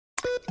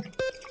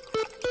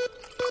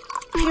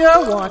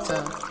Pure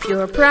water,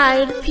 pure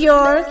pride,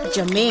 pure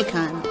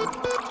Jamaican.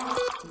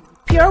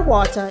 Pure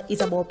water is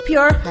about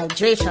pure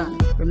hydration.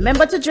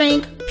 Remember to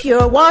drink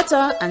pure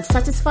water and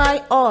satisfy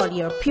all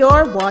your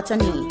pure water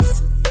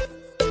needs.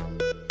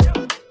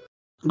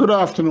 Good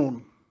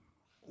afternoon.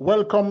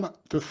 Welcome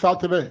to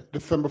Saturday,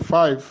 December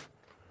 5,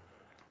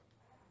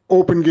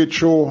 Open Gate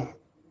Show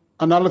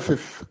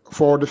analysis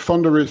for the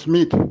Sunday race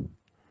meet.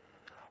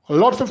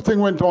 Lots of things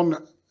went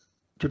on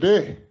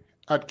today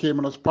at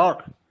Caymanas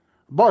Park,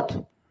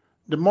 but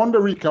the Monday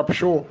recap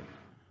show,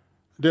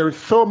 there is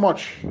so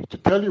much to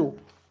tell you,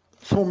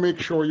 so make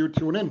sure you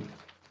tune in.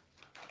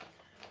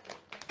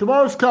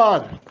 Tomorrow's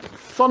card,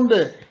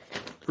 Sunday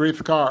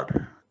race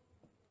card,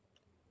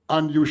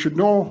 and you should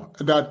know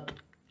that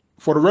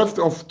for the rest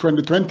of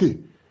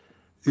 2020,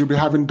 you'll be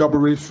having double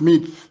race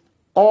meets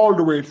all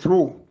the way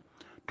through.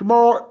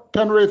 Tomorrow,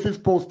 10 races,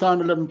 post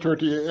time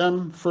 11:30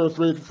 a.m. First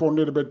race is for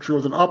native bred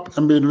trails and up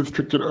and maiden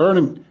restricted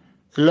earning.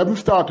 11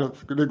 starters,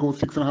 they go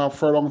 6.5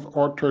 furlongs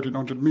or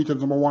 1,300 meters.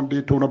 Number 1,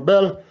 Daytona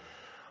Belle,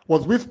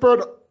 was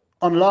whispered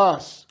on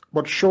last,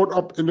 but showed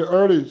up in the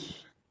earlies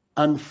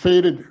and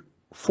faded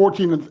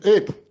 14 and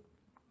 8.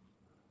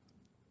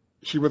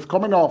 She was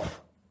coming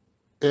off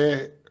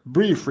a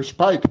brief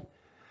respite.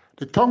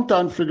 The tongue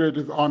time figure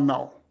is on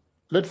now.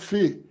 Let's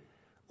see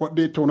what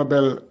Daytona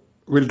Belle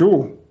will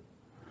do.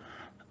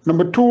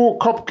 Number 2,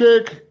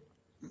 Cupcake.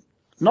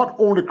 Not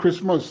only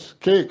Christmas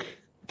cake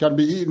can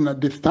be eaten at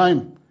this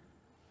time,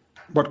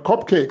 but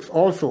cupcakes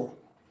also,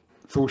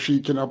 so she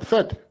can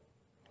upset.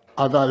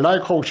 As I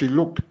like how she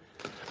looked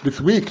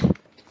this week.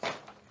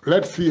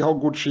 Let's see how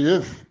good she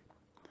is.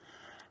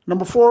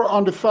 Number 4,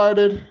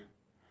 Undecided,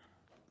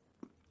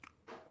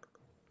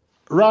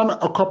 ran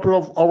a couple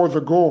of hours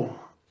ago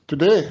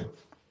today.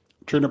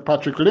 Trainer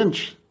Patrick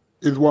Lynch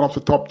is one of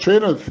the top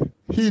trainers.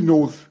 He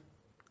knows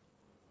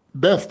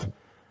best.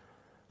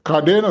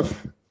 Cardenas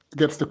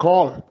gets the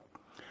call.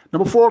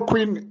 Number 4,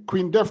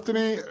 Queen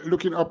Destiny,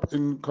 looking up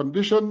in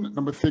condition.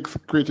 Number 6,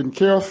 Creating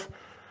Chaos.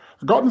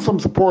 Gotten some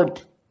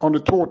support on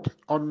the tote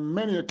on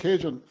many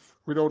occasions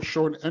without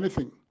showing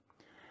anything.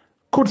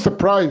 Could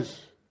surprise,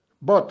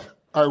 but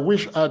I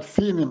wish I'd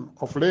seen him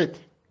of late,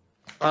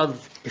 as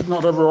it's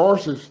not every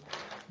horses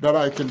that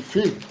I can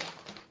see.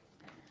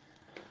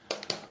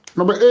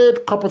 Number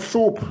 8, Cup of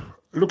Soup,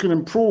 looking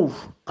improved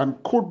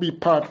and could be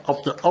part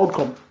of the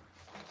outcome.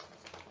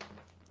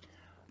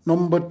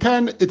 Number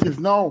 10, It Is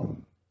Now.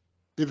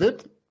 Is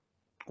it?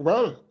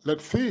 Well,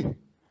 let's see.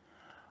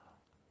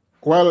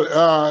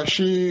 Well,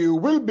 she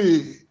will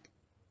be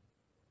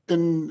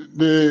in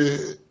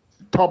the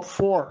top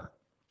 4.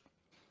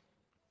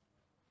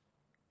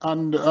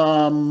 And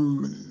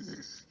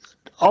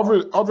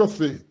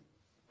obviously,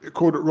 it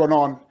could run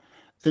on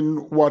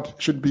in what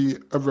should be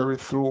a very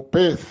slow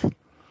pace.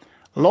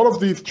 A lot of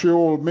these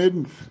 3-year-old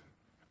maidens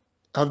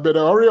had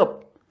better hurry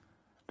up.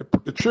 The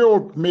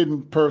 3-year-old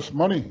maiden purse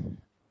money,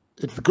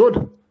 it's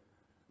good,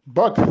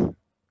 but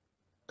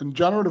in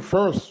January the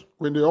 1st,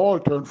 when they all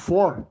turn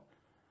 4,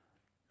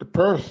 the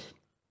purse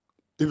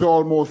is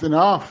almost in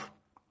half.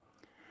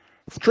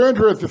 Strange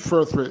race this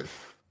first race,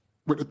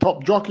 with the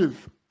top jockeys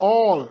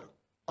all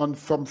on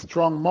some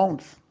strong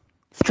mounts.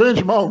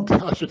 Strange mounts,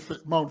 I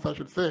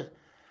should say.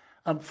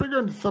 I'm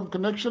figuring some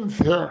connections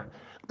here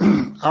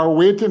are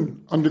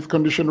waiting on this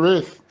condition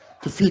race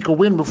to seek a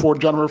win before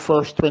January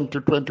 1st,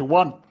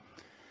 2021.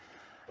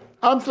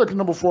 I'm selecting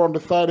number 4,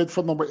 Undecided,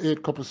 for number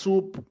 8, Cup of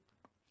Soup.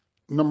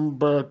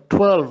 Number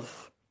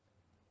 12,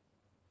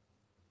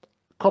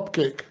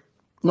 Cupcake.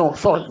 No,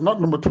 sorry, not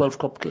number 12,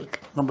 Cupcake.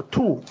 Number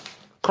 2,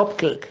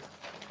 Cupcake.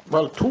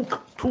 Well,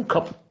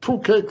 two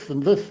cakes in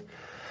this.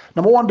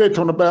 Number 1,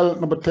 Daytona Belle.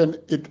 Number 10,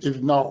 It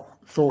Is Now.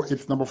 So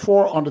it's number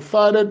 4,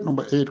 Undecided.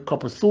 Number 8,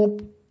 Cup of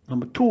Soup.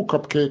 Number 2,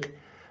 Cupcake.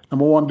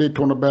 Number 1,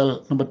 Daytona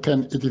Belle. Number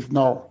 10, It Is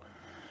Now.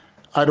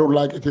 I don't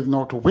like It Is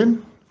Now to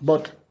win,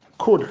 but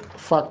could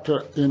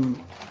factor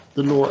in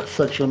the lower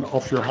section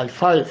of your high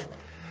five.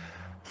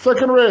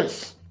 Second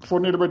race for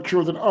native bred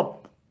trails and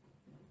up.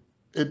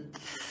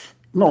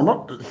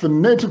 It's a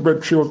native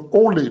bred trails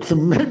only. It's a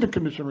maiden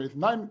condition race.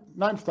 Nine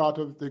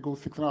starters. They go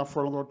 6.5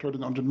 furlongs or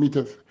 1,300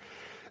 meters.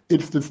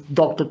 It's this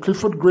Dr.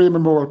 Clifford Gray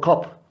Memorial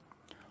Cup.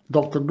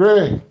 Dr.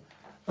 Gray,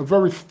 a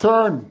very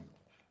stern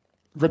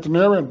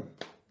veterinarian,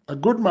 a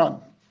good man.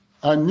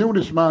 I knew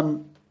this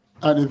man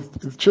and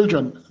his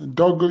children,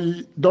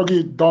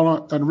 Dougie,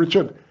 Donna, and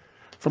Richard,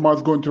 from I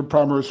was going to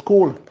primary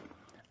school.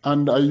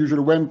 And I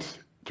usually went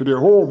to their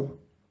home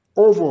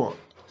over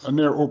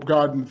near Hope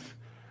Gardens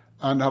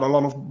and had a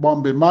lot of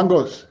Bombay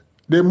mangoes.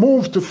 They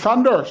moved to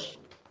Sanders,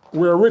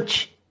 where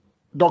Rich,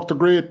 Dr.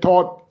 Gray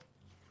taught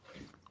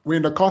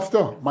Wayne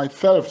Acosta,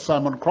 myself,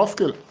 Simon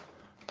Croskill,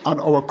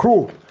 and our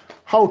crew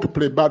how to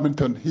play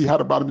badminton. He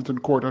had a badminton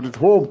court at his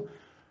home.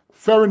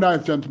 Very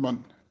nice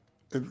gentleman.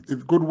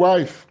 His good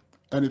wife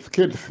and his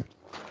kids.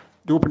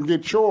 The Open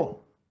Gate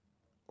Show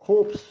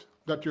hopes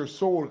that your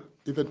soul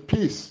is at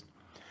peace.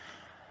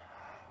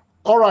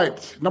 All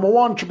right, number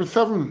 1,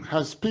 777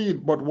 has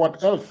speed, but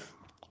what else?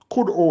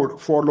 Could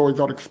hold for low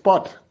exotic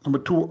spot. Number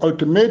 2,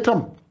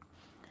 Ultimatum.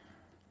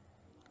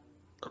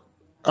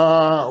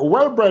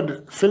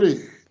 Well-bred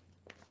filly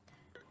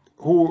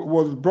who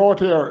was born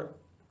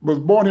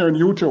here in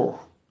Utah,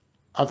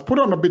 has put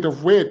on a bit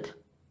of weight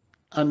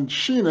and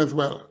sheen as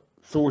well,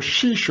 so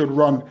she should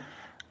run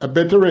a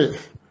better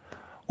race.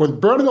 Was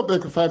burning up the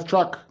exercise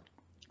track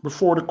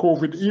before the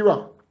COVID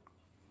era,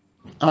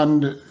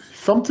 and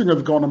something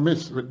has gone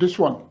amiss with this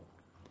one.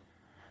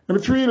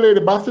 Number 3,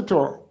 Lady Bassett.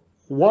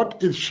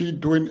 What is she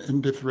doing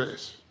in this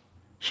race?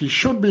 She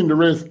should be in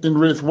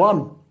race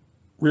 1,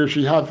 where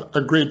she has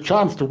a great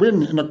chance to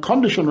win in a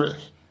condition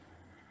race.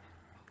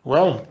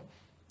 Well,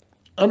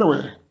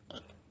 anyway,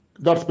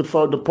 that's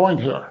beside the point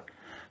here.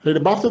 Lady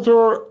Bassett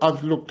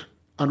has looked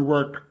and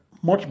worked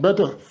much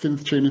better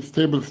since changing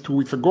stables 2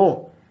 weeks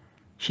ago.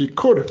 She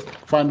could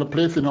find a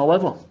place in,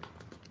 however.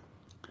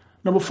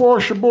 Number 4,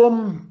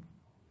 Shaboom,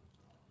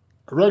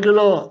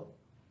 regular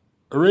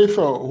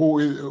racer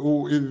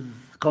who is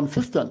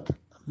consistent.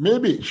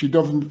 Maybe she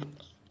doesn't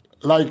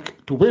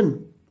like to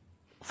win.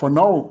 For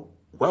now,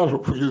 well,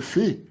 we'll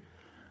see.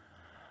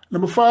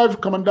 Number 5,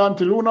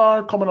 Commandante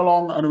Lunar, coming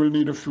along and will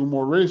need a few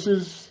more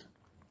races.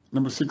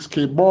 Number 6,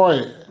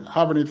 K-Boy,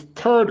 having his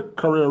 3rd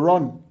career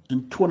run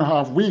in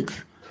 2.5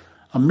 weeks.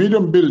 A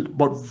medium build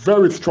but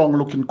very strong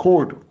looking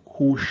colt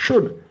who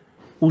showed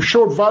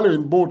value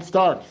in both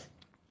starts.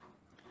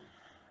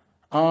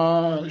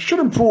 Should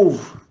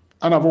improve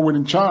and have a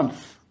winning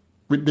chance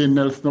with Dane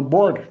Nelson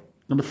aboard.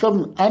 Number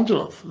 7,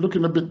 Angelos,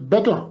 looking a bit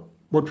better,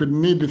 but will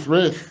need this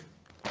race.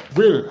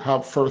 Will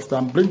have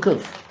first-time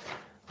blinkers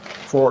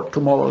for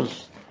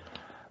tomorrow's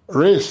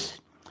race.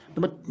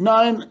 Number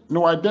 9,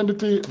 No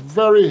Identity,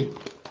 very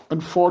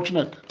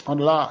unfortunate on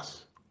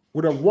last.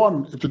 Would have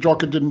won if the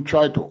jockey didn't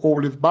try to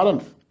hold his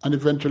balance and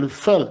eventually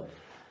fell,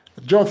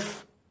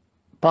 just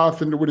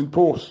passing the winning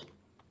post.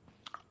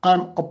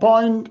 I'm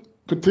opined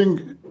to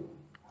think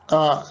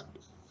the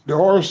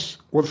horse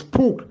was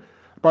spooked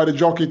by the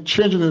jockey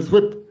changing his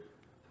whip.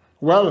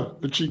 Well,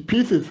 the cheek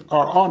pieces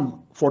are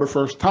on for the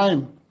first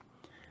time.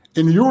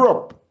 In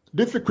Europe,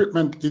 this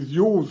equipment is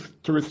used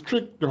to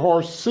restrict the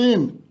horse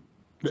seeing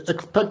the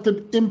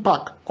expected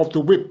impact of the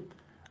whip,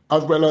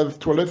 as well as,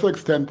 to a lesser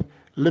extent,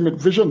 limit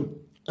vision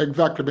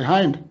exactly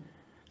behind.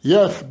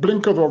 Yes,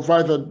 blinkers or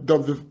visor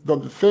does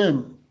the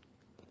same,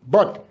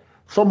 but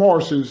some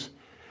horses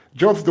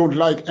just don't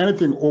like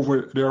anything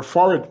over their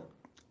forehead.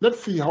 Let's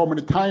see how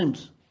many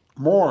times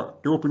more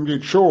the open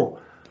gate show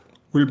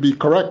will be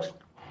correct.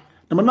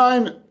 Number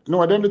 9,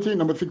 No Identity.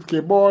 Number 6,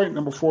 K-Boy.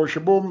 Number 4,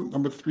 Shaboom.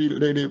 Number 3,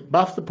 Lady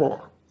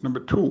Basketball.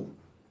 Number 2,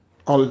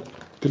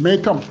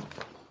 Ultimatum.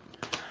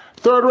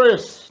 3rd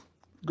race,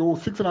 go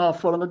 6.5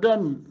 furlong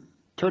again,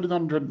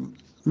 1,300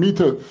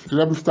 meters,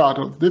 11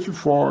 starters. This is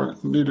for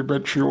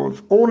native-bred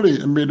shows only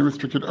and made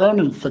restricted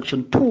earnings,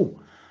 section 2.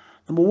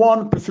 Number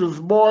 1, Priscilla's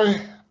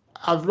Boy,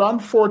 has run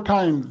 4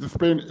 times,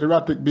 displaying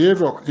erratic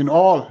behavior in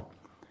all.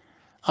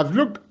 Has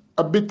looked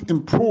a bit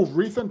improved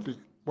recently,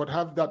 but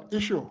has that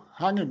issue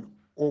hanging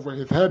over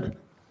his head.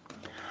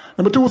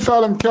 Number 2,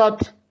 Silent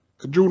Cat,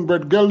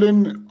 June-bred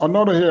gelding,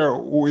 another here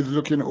who is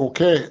looking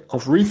okay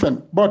of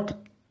recent, but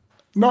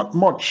not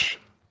much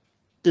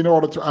in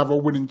order to have a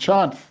winning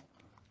chance,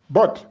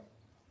 but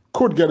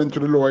could get into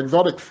the lower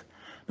exotics.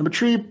 Number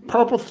 3,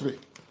 Purposely.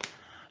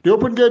 The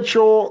Open Gate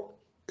show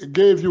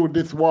gave you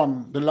this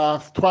one the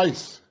last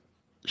twice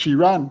she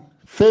ran,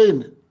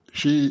 saying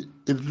she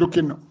is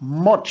looking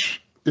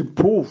much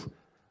improved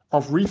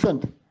of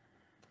recent.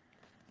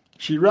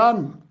 She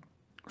ran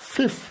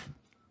 5th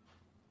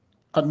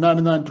at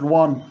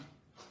 99-1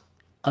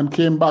 and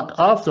came back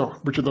after,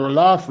 which is her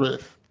last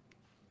race,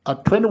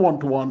 at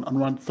 21-1 and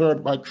ran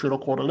 3rd by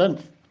 3.25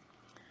 lengths.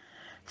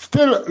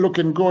 Still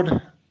looking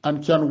good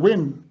and can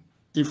win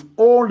if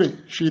only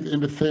she's in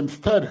the same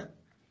stead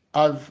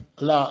as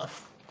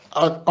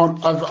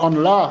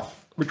on last,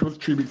 which was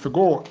 3 weeks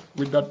ago,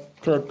 with that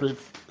 3rd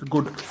place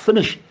good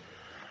finish.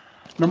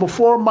 Number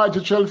 4, Mighty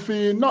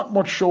Chelsea, not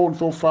much shown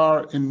so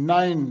far in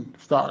 9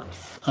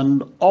 starts,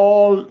 and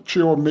all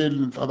trio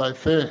maidens, as I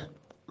say,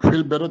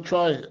 will better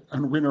try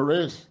and win a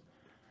race,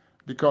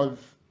 because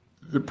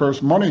the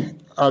purse money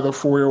as a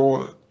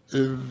 4-year-old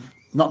is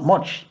not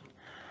much.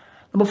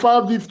 Number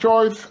 5, Deep's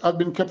Choice, has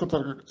been kept up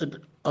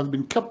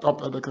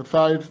at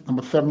exercise.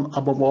 Number 7,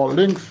 Above All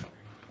Links,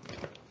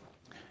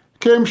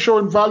 came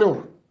showing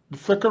value, the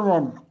second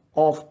run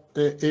of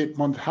a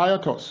 8-month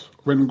hiatus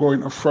when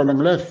going a furlong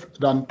less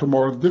than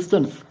tomorrow's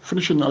distance,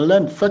 finishing a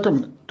length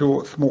second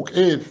to Smoke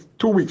Ace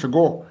 2 weeks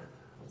ago.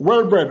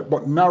 Well-bred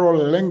but narrow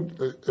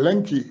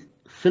lanky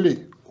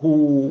filly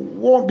who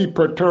won't be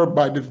perturbed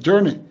by this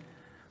journey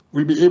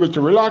will be able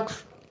to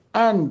relax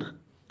and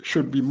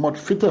should be much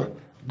fitter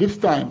this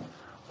time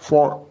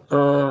for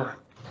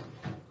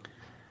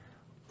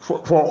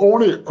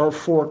only her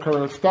 4th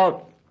career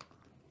start.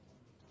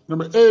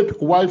 Number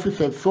 8, Wifey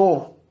Said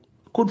So,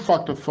 could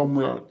factor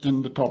somewhere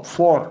in the top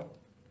 4.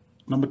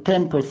 Number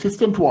 10,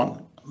 Persistent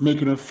One,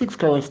 making a 6th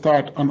career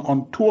start and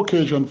on 2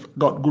 occasions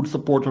got good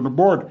support on the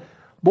board.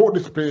 Both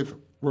displays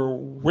were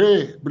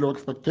way below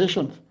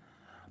expectations.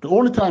 The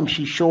only time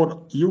she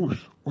showed use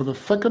was a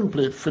 2nd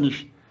place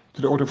finish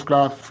to the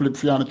out-of-class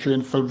Feliciana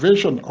trained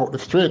Salvation out the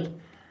straight.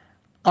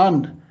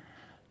 And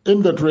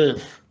in that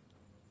race,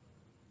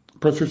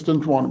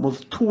 Persistent One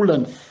was 2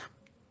 lengths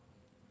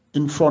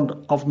in front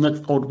of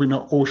next out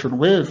winner Ocean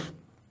Wave.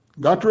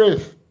 That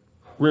race,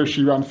 where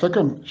she ran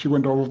second, she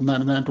went over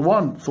 99 to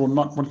 1, so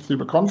not much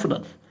stable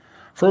confidence.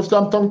 First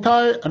time tongue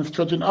tie and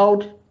stretching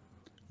out,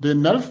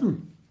 Dane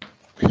Nelson,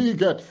 he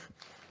gets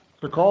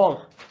the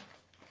call.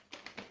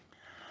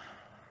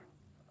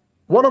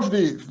 One of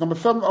these, number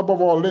 7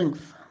 above all links,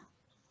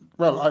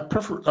 well, I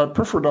prefer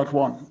that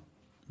one.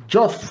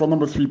 Just for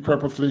number 3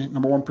 purposely,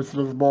 number 1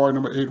 Priscilla's Boy,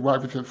 number 8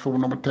 Wife so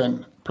number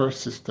 10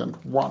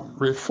 Persistent One.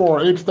 Race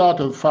 4, 8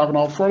 starters,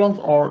 5.5 furlongs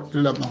or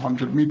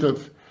 1100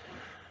 meters.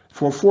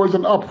 For 4s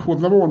and up, who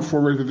have never won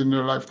 4 races in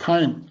their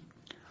lifetime.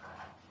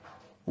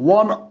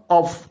 1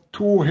 of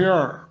 2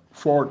 here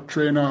for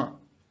trainer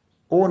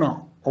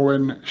owner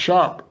Owen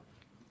Sharp.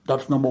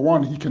 That's number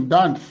 1. He can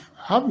dance.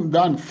 Hasn't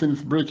danced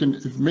since breaking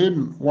his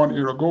maiden 1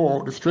 year ago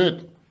out the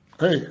straight.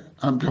 Hey,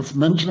 I'm just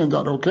mentioning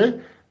that, okay?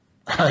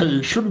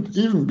 I shouldn't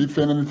even be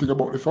saying anything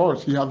about this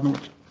horse. He has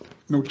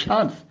no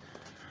chance.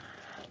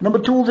 Number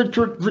 2,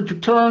 Victory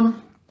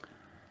Turn,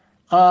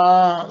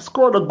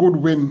 scored a good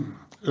win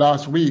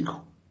last week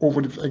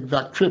over this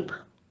exact trip,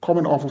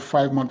 coming off a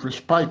 5-month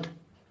respite.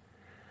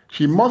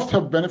 She must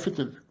have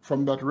benefited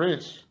from that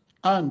race,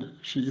 and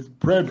she is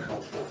bred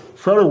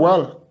very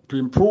well to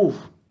improve.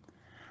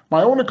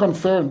 My only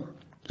concern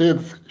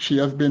is she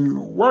has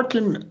been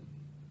working,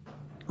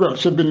 well,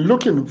 she's been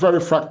looking very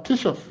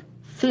fractious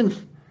since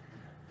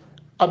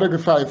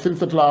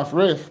that last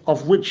race,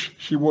 of which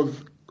she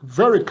was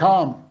very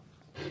calm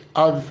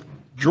as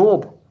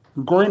Job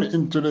going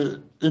into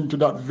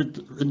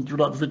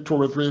that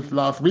victorious race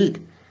last week.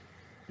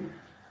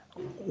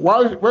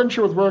 When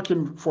she was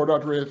working for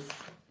that race,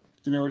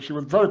 you know, she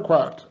was very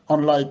quiet,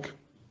 unlike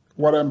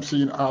what I'm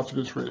seeing after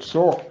this race.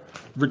 So,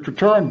 Victory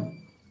Turn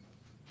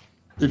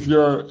is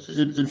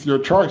your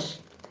choice.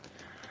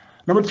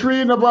 Number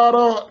 3,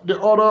 Nevada, the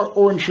other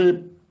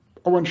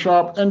Owen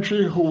Sharp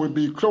entry, who will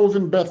be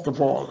closing best of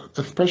all,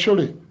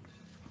 especially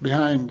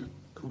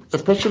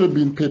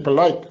being paper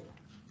light.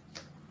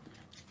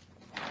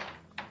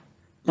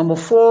 Number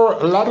 4,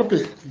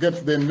 Latterby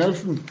gets Dane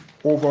Nelson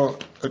over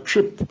a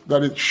trip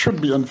that it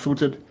should be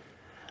unsuited.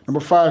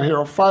 Number 5,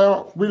 Hero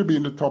Fire will be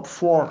in the top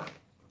 4.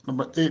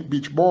 Number 8,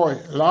 Beach Boy.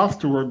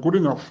 Last 2 were good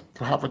enough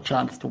to have a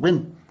chance to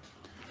win.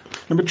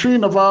 Number 3,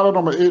 Nevada.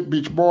 Number 8,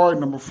 Beach Boy.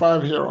 Number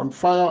 5, Hero on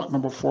Fire.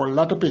 Number 4,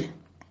 Latterby.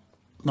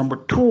 Number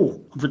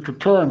 2, Victory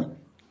Turn.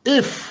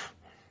 If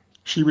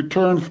she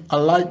returns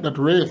like that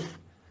race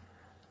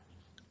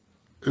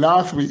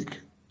last week,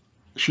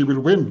 she will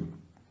win.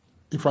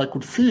 If I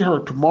could see her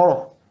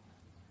tomorrow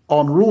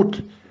en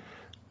route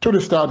to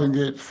the starting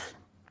gates,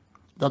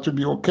 that would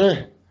be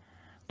okay.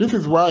 This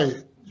is why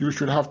you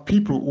should have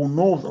people who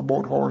knows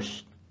about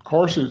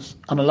horses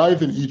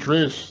analyzing each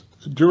race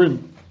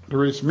during the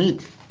race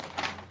meet.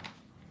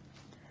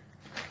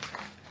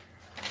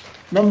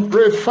 Number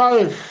race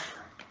 5,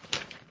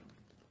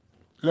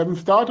 11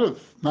 starters,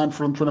 9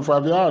 from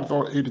 25 yards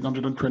or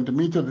 1820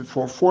 meters. It's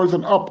for 4s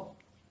and up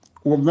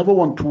who have never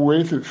won 2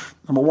 races.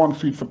 Number 1,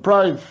 Sweet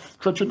Surprise,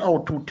 stretching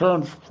out 2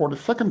 turns for the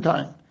second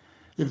time.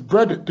 Is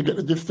bred to get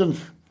the distance.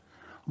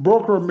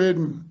 Broker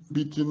Maiden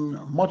beating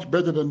much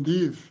better than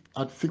these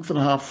at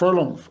 6.5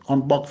 furlongs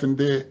on Boxing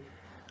Day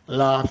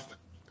last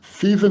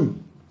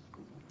season.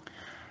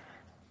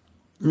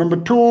 Number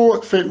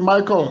 2, St.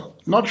 Michael,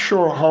 not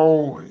sure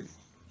how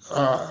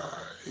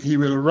he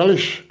will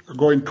relish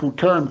going 2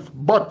 turns,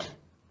 but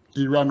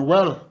he ran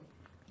well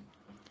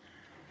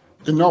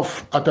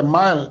enough at a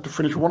mile to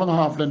finish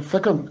 1.5 lengths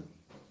second,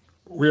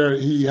 where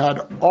he had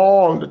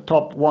all the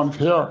top ones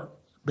here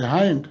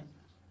behind.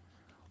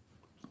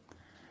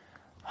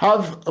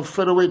 Has a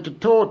featherweight to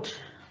tote,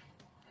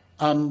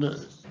 and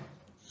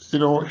you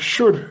know,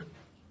 should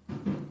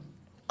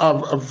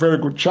have a very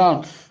good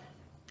chance.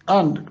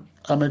 And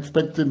I'm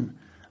expecting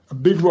a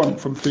big run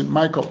from St.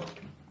 Michael.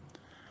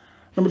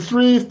 Number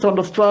 3,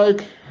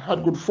 Thunderstrike,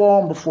 had good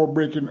form before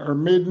breaking her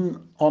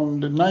maiden on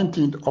the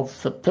 19th of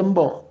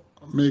September,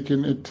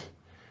 making it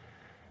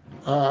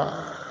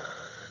a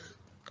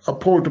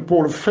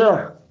pole-to-pole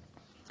affair.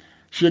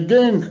 She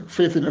again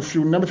facing a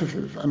few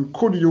nemesis and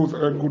could use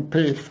her good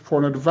pace for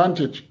an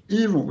advantage,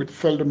 even with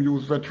seldom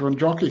used veteran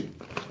jockey,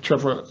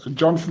 Trevor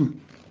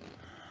Johnson.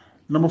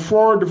 Number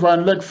 4,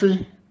 Divine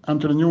Legacy,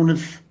 Anthony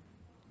Nunes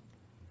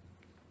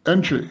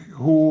entry,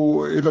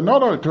 who is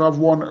another to have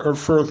won her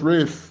first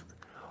race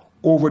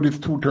over this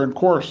 2-turn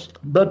course,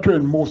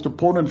 bettering most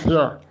opponents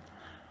here.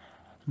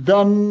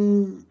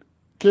 Then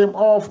came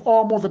off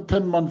almost a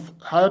 10-month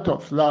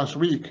hiatus last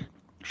week,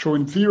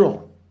 showing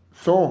 0.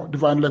 So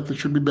Divine Legacy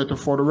should be better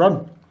for the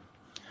run.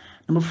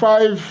 Number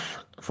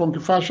 5, Funky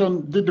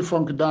Fashion, did the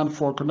funky dance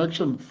for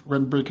Connections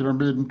when breaking her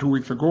maiden 2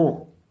 weeks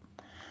ago.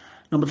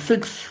 Number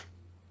 6,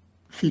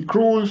 Sea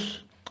Cruise,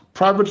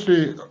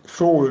 privately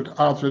sold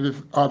after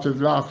his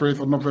last race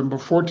on November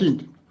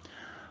 14th.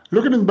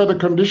 Looking in better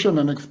condition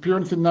and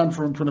experiencing 9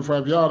 from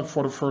 25 yards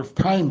for the first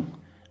time,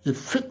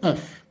 his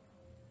fitness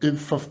is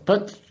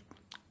suspected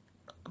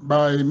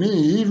by me,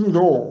 even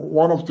though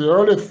one of the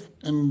earliest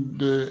on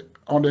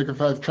the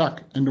exercise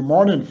track in the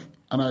mornings,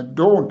 and I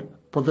don't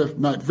possess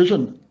night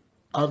vision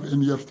as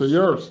in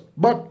yesteryears,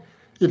 but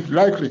it's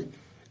likely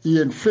he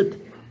ain't fit,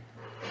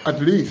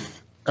 at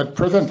least at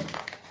present.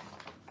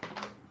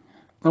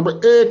 Number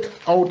 8,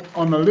 out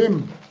on a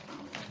limb.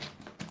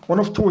 One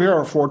of 2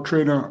 here for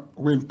trainer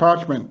Wayne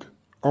Parchment,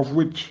 of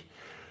which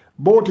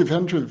both his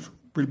entries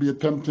will be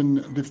attempting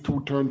this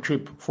 2-turn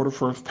trip for the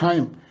first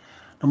time.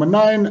 Number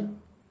 9,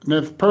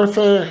 Nez Perce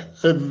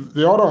is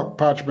the other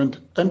Parchment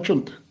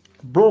entrant,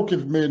 broke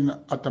his maiden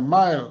at a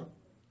mile,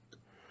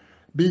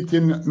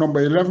 beating number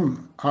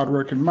 11,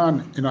 Hardworking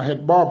Man, in a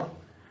head bob.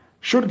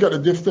 Should get a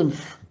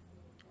distance,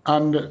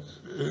 and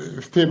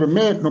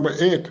stablemate number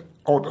 8,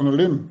 out on a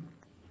limb,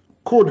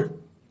 could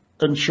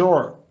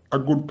ensure a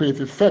good pace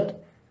is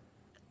set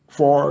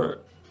for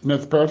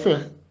Nez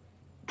Perce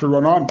to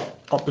run on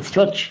up the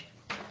stretch.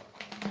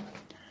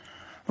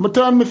 Number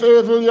 10, Miss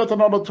Hazel, yet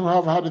another to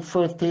have had its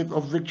first taste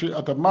of victory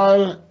at a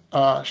mile.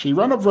 She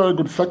ran a very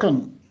good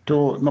second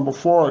to number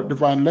 4,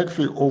 Divine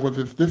Lexi, over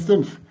this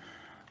distance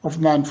of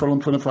 9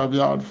 furlong 25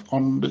 yards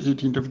on the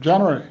 18th of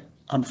January,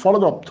 and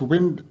followed up to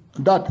win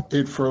that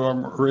 8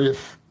 furlong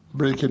race,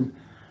 breaking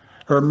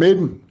her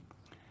maiden.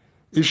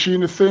 Is she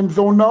in the same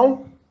zone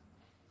now?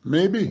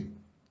 Maybe,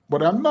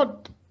 but I'm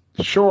not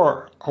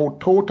sure how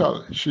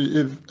total she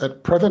is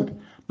at present.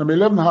 Number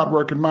 11,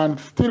 Hardworking Man,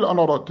 still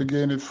another to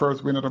gain his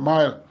first win at a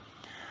mile.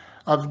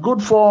 Has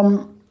good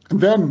form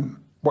then,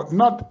 but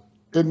not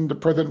in the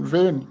present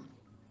vein.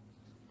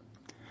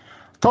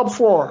 Top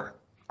 4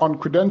 on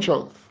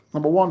credentials.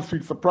 Number 1,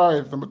 Sweet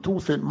Surprise. Number 2,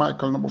 St.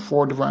 Michael. Number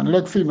 4, Divine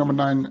Lexi. Number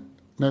 9,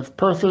 Nez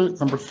Perce.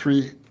 Number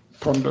 3,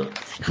 Thunder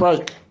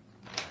Strike.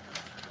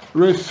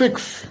 Race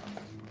 6.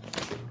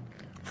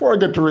 Before I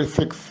get to race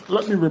 6,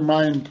 let me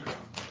remind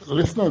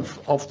listeners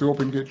of the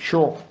Open Gate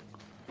show.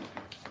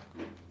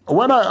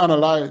 When I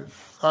analyze,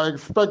 I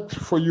expect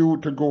for you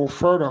to go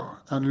further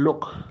and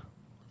look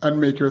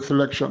and make your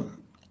selection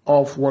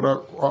of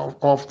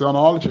of the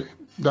analogy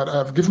that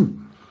I've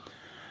given.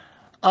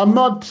 I'm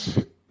not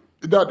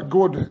that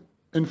good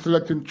in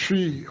selecting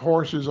 3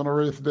 horses on a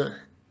race day.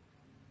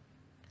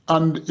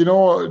 And, you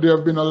know, there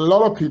have been a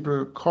lot of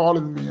people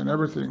calling me and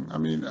everything. I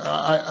mean,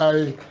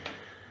 I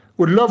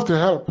would love to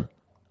help,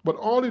 but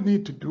all you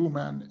need to do,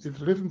 man, is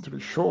listen to the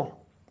show.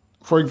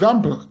 For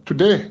example,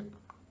 today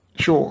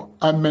show,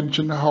 I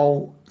mentioned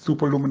how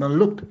Superluminal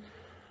looked,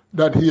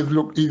 that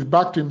he's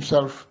back to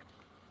himself,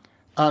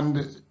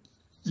 and,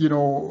 you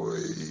know,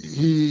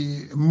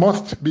 he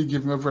must be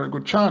given a very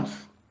good chance.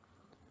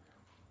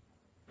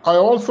 I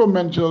also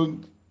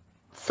mentioned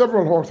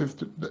several horses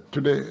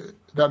today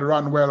that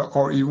ran well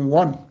or even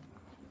won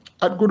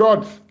at good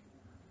odds.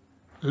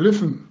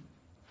 Listen,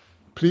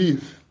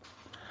 please.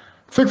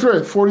 6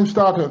 race, 14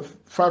 starters,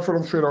 5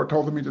 furlong straight or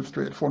 1,000 meters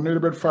straight. For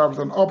native farmers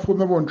and up with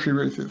number 1 3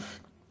 races.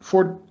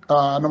 For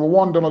number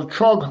 1, Donald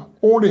Trugg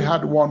only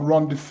had 1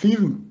 run this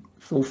season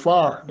so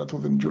far. That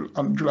was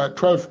on July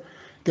 12th,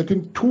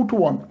 getting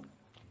 2-1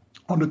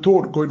 on the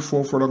tote, going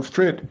 4 furlong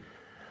straight.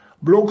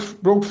 Broke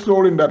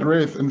slowly in that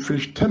race and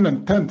finished 10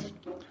 and 10th.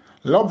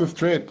 Love the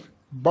straight,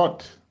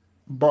 but.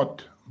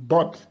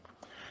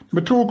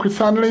 Number 2, Chris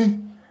Hanley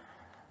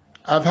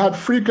has had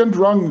frequent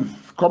runs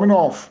coming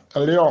off a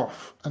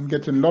layoff and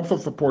getting lots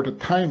of support at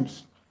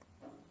times.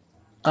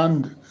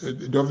 And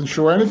it doesn't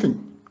show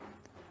anything.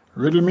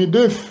 Riddle me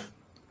this,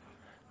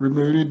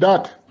 riddle me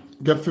that.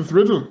 Gets this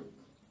riddle.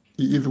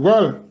 He is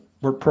well,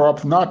 but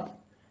perhaps not.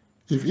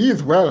 If he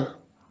is well,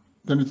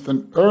 then it's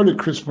an early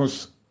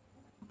Christmas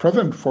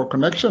present for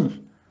connections.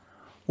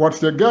 What's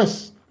their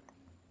guess?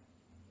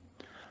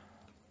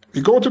 We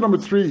go to number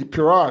 3,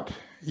 Pirat.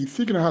 He's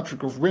seeking a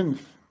hat-trick of wins.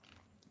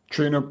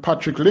 Trainer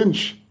Patrick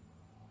Lynch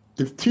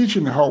is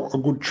teaching how a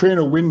good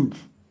trainer wins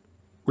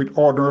with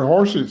ordinary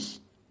horses.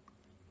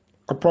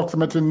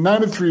 Approximately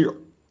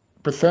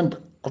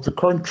 93% of the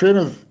current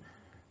trainers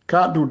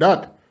can't do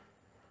that.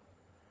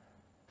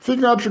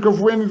 Seeking a hat-trick of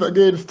wins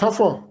again is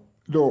tougher,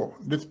 though,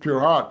 this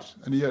Pirat,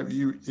 and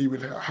he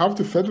will have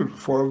to settle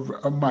for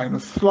a minor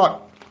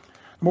slot.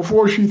 Number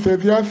 4, She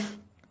Says Yes.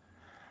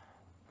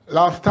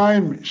 Last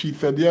time she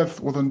said yes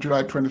was on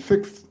July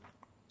 26th.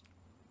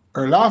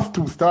 Her last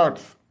 2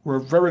 starts were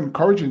very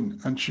encouraging,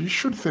 and she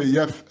should say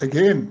yes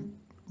again.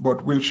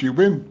 But will she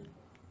win?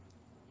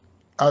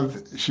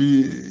 As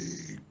she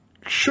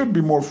should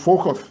be more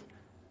focused,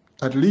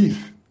 at least,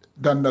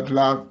 than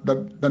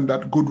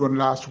that good one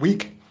last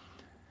week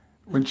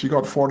when she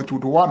got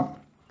 42-1.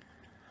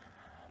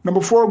 Number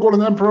 4,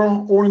 Golden Emperor,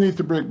 only needs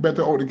to break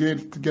better out the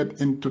gates to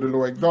get into the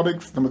low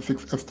exotics. Number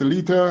 6,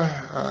 Estelita,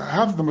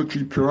 has number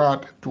 3,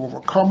 Pirat to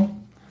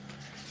overcome.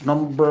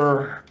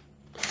 Number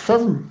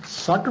 7,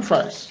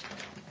 Sacrifice.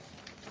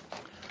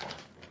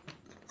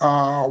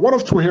 One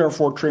of 2 here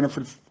for trainer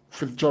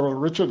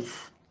Fitzgerald Richards.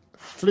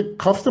 Slick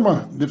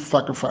Customer did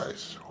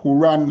Sacrifice, who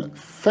ran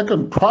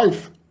second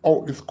twice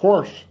out this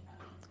course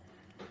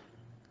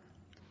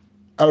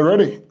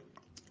already.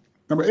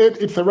 Number 8,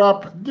 It's a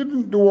Wrap.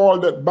 Didn't do all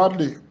that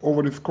badly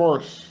over this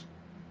course.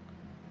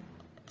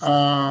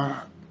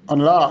 And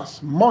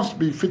last, must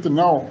be fit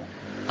now,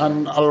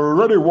 and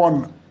already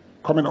won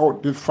coming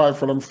out this 5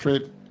 furlong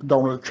straight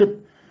downhill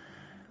trip.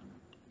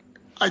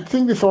 I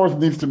think this horse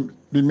needs to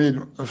be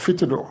made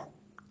fitter though.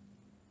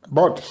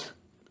 But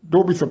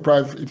don't be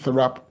surprised if It's a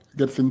Wrap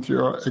gets into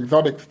your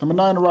exotics. Number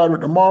 9, Ride with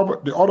the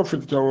Mob, the other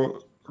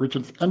Fitzgerald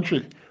Richards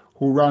entry,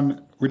 who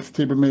ran with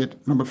stablemate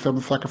number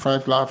 7,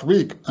 Sacrifice, last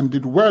week and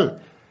did well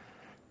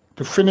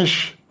to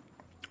finish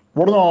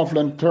 1.5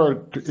 length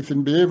third to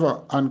Isin Behavior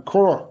and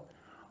Cora,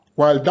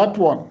 while that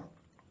one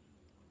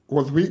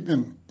was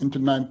weakening into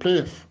 9th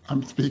place.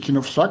 I'm speaking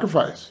of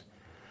Sacrifice.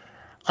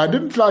 I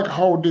didn't like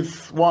how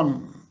this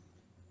one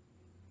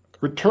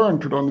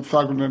returned to the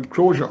undecided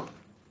enclosure.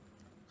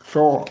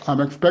 So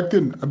I'm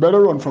expecting a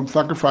better run from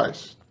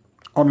Sacrifice,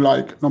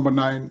 unlike number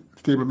 9,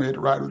 stablemate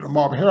Ride with the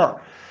Mob here.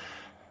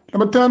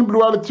 Number 10,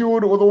 Blue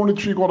Attitude, was only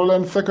 3/4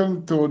 lengths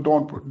second to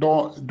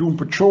Doom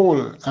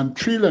Patrol and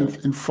 3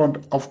 lengths in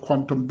front of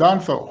Quantum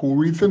Dancer, who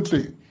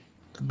recently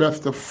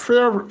best a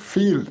fair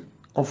field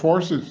of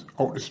horses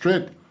out the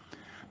straight.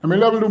 Number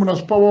 11,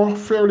 Luminous Power,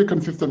 fairly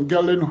consistent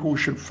gelding who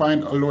should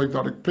find a low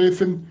exotic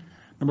placing.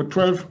 Number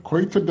 12,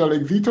 Coita del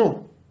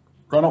Exito,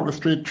 ran out the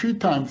straight 3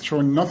 times,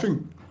 showing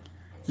nothing.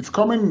 It's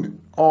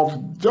coming off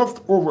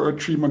just over a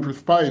 3-month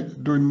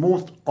respite, doing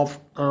most of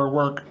her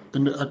work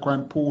in the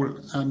equine pool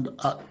and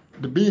at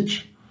the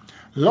beach.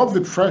 Loves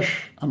it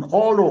fresh, and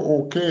although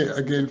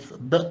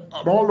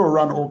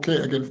ran okay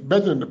against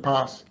better in the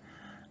past,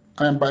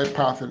 I am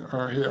bypassing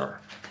her here,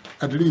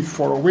 at least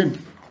for a win.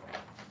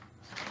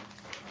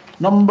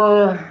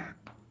 Number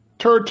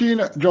 13,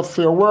 Just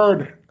Say a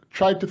Word.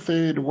 Tried to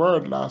say the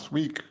word last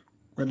week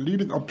when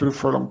leading up to the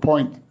furlong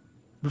point,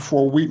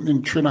 before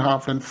weakening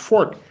 3.5 lengths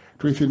fourth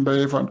to Isin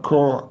Behavior and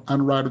Cora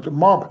and Ride with the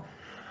Mob,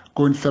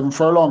 going 7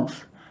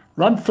 furlongs.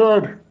 Ran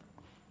third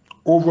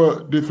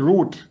over this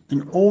route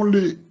in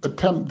only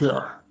attempt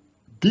there.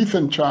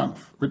 Decent chance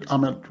with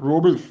Ahmed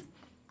Robles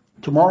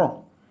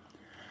tomorrow.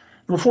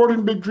 Number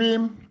 14, Big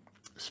Dream.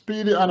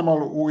 Speedy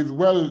animal who is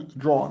well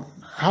drawn.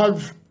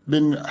 Has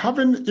been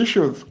having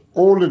issues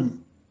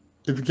holding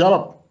his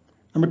gallop.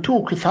 Number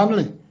 2, Chris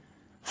Hanley.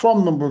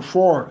 From number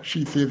 4,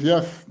 She Says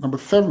Yes. Number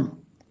 7,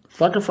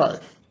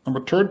 Sacrifice. Number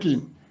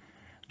 13,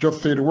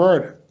 Just Say the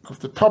Word. That's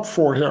the top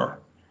 4 here.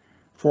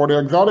 For the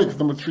exotics,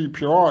 number 3,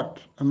 Pure Art,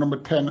 and number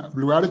 10,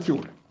 Blue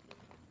Attitude.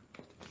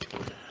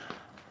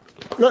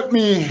 Let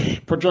me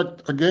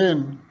project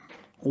again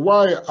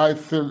why I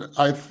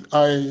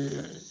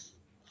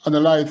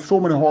analyze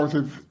so many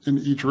horses in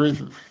each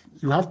races.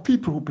 You have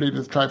people who play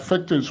this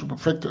trifecta and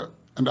superfecta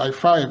and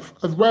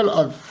I5, as well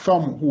as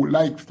some who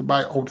likes to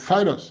buy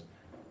outsiders.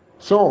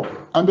 So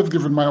I'm just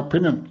giving my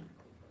opinion.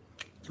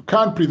 You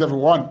can't please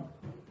everyone,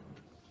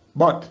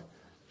 but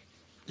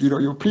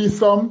you please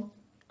some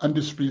and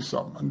displease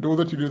some. And those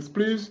that you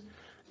displease,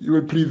 you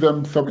will please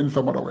them in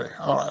some other way.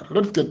 All right,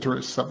 let's get to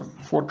race 7.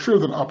 4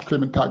 trills and up,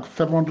 claiming tag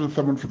 700,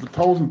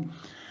 750,000.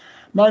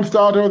 9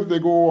 starters, they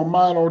go a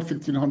mile out,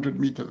 1,600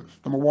 meters.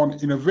 Number 1,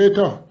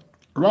 Innovator,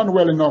 ran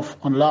well enough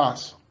on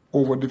last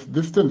over this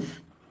distance.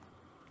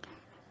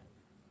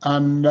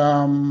 And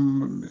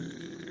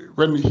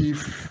when he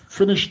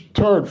finished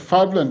third,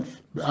 5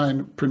 lengths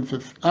behind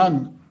Princess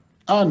Anne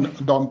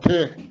and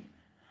Dante,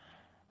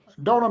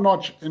 down a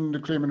notch in the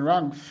claiming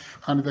ranks,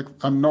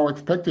 and now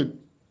expected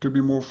to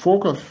be more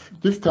focused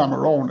this time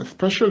around,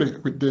 especially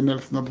with Dane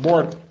Nelson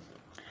aboard.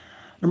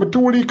 Number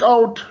 2, Leak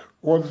Out,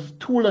 was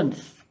 2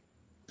 lengths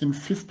in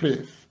 5th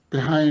place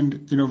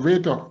behind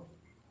Innovator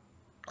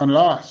and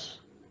last.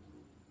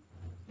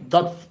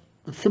 That's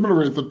a similar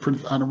race that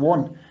Prince Anne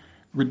won,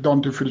 with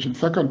Dante finishing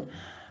second.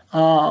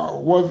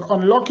 Was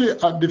unlucky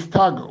at this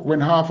tag when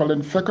half a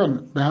length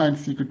second behind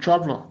Secret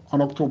Traveler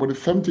on October the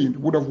 17th.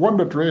 Would have won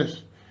that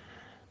race.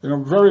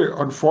 Very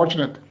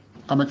unfortunate.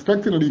 I'm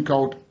expecting Leak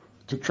Out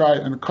to try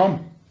and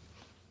come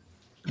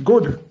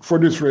good for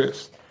this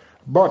race,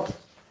 but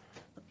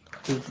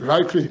it's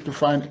likely to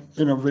find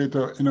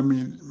Innovator in a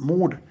mean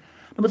mood.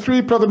 Number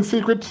 3, Pleasant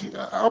Secret,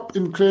 up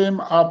in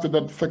claim after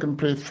that 2nd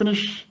place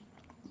finish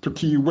to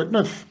Key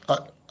Witness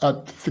at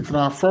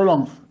 6.5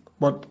 furlongs,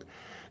 but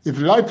is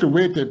lightly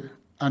weighted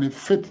and is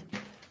fit,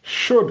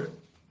 should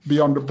be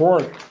on the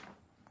board.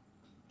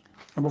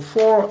 Number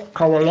 4,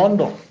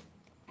 Carolando.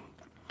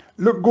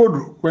 Look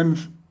good when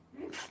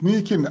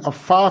sneaking a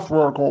fast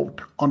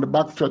workout on the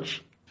backstretch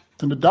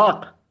in the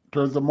dark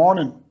Thursday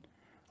morning.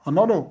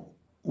 Another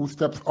who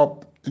steps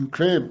up in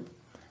claim,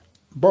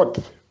 but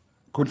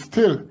could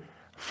still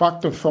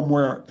factor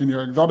somewhere in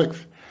your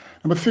exotics.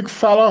 Number 6,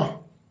 Salah.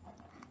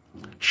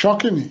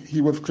 Shocking,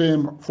 he was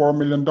claimed for $1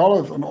 million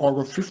on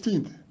August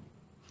 15th.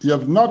 He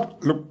has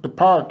not looked the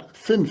part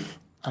since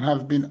and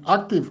has been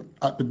active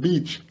at the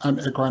beach and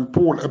equine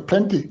pool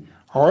aplenty.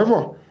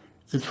 However,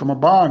 it's from a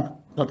barn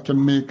that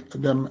can make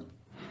them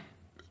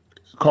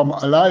come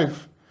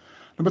alive.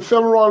 Number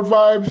 7, Royal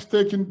Vibes,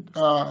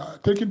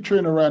 taking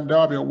train around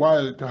Derby a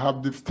while to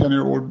have this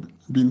 10-year-old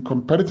being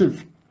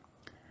competitive.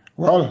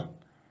 Well,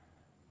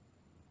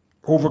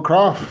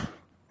 Overcraft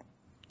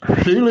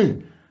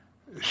really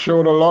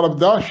showed a lot of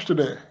dash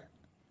today.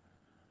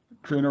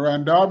 Trainer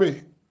Ryan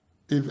Darby,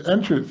 his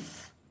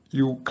entries,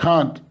 you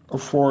can't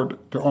afford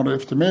to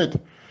underestimate.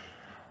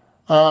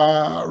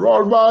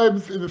 Royal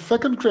Vibes is the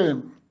second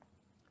claim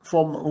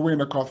from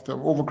Wayne Acosta,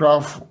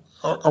 Overcraft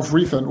of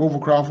recent,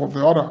 Overcraft of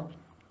the other.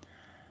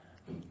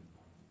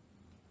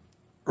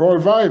 Royal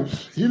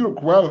Vibes, he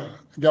looked well,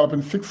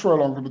 galloping 6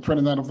 furlongs on the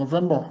 29th of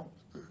November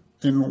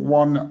in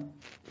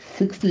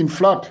 1:16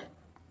 flat.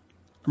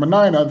 Number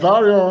 9,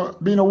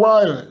 Azaria, been a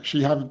while,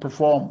 she hasn't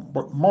performed,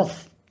 but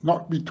must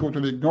not be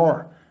totally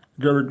ignored.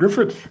 Gary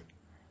Griffiths,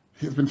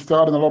 he's been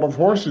starting a lot of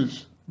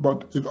horses,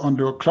 but is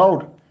under a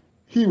cloud.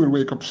 He will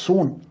wake up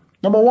soon.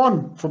 Number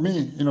 1, for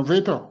me,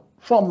 Innovator,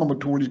 from number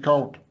 2, Leak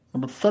Out.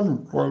 Number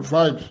 7, Royal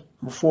Vibes.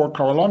 Number 4,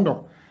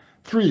 Carolando.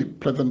 3,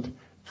 Pleasant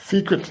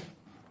Secret.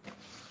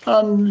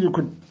 And you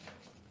could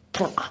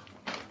tuck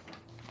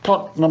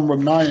number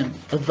 9,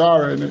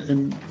 Azara,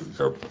 in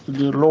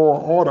the lower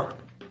order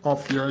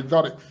of your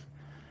exotics.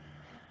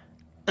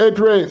 8th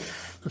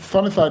race, the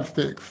Sunnyside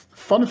Stakes.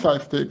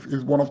 Sunnyside Stakes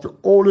is one of the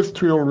oldest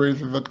trail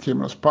races at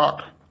Caymanas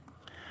Park.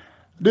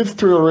 This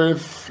trail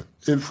race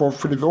is for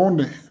fillies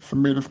only. It's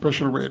made a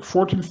special weight.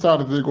 14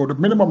 starters, they go the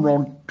minimum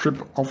round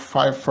trip of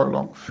 5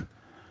 furlongs.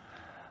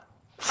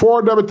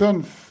 4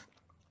 debutants,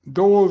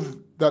 those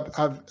that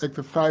have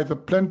exercised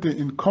plenty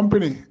in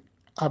company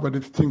have a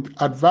distinct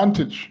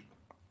advantage.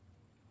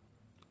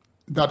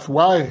 That's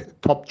why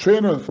top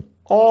trainers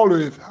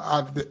always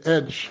have the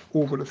edge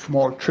over the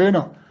small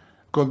trainer,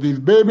 because these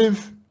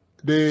babies,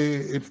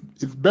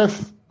 it's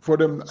best for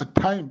them at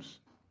times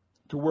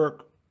to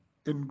work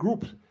in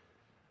groups.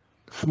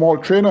 Small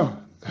trainer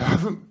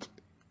hasn't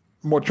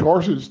much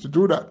horses to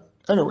do that.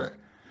 Anyway,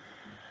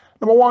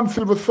 number 1,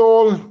 Silver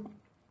Soul,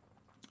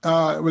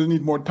 will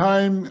need more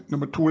time.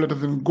 Number 2,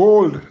 Letters in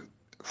Gold.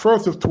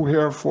 First of 2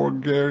 here for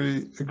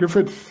Gary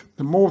Griffiths,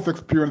 the most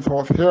experienced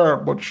horse here,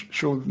 but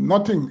shows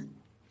nothing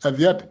as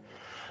yet.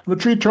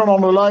 Number 3, Turn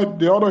on the Light,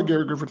 the other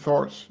Gary Griffiths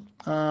horse.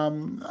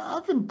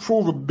 Has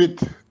improved a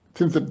bit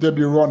since the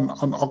debut run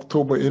on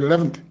October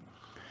 11th.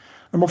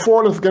 Number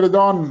 4, Let's Get It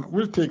On,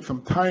 will take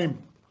some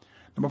time.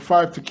 Number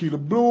 5, Tequila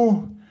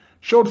Blue,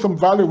 showed some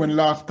value when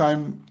last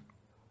time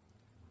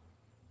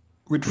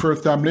with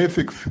first time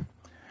Lasix.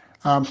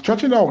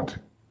 Stretching out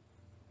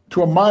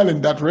to a mile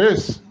in that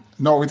race.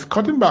 Now it's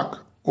cutting back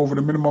over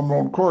the minimum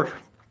round course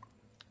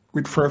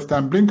with first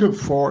time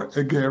blinkers for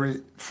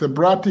Gary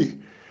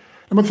Sebrati.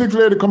 Number 6,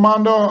 Lady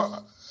Commander,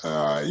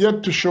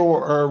 yet to show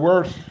her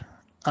worth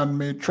and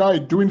may try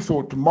doing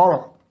so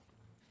tomorrow.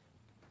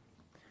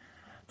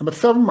 Number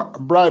 7,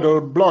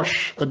 Bridal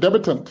Blush, a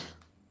debutant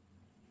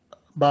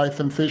by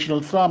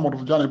Sensational Sam out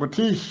of Johnny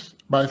Batiste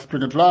by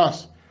Spring at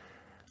Last.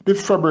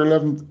 This February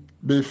 11th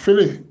Bay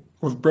filly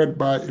was bred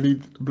by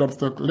Elite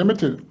Bloodstock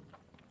Limited.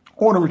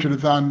 Owner Richard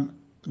Zahn,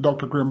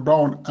 Dr. Graham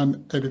Brown,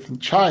 and Edison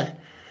Chai.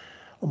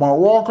 Omar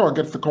Walker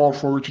gets the call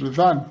for Richard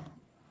Zahn.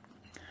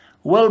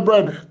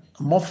 Well-bred,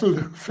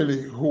 muscled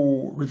filly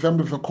who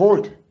resembles a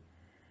colt.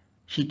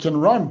 She can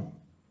run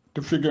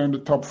to figure in the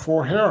top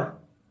 4 here.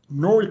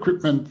 No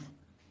equipment,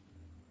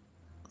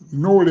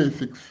 no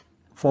Lasix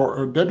for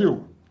her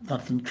debut.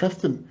 That's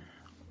interesting.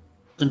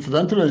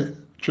 Incidentally,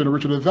 Trainer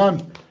Richard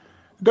Zahn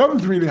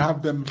doesn't really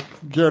have them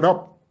geared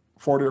up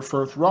for their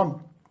first run.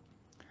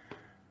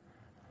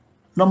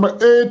 Number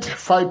 8,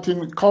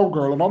 Fighting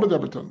Cowgirl, another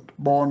debutant,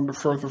 born the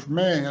 1st of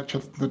May at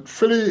Chestnut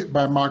filly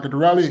by Margaret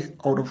Raleigh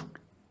out of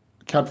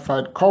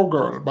Catfight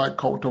Cowgirl by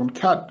Cowtown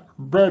Cat,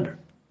 bred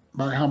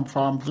by Ham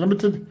Farms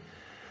Limited.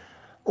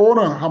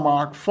 Owner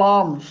Hammark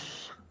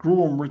Farms,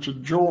 groom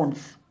Richard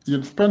Jones.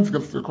 Ian Spence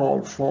gets the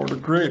call for the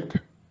great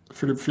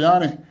Philip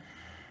Fiani.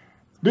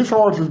 This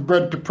horse is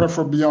bred to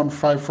prefer beyond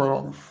 5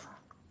 furlongs.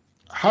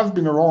 Has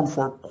been around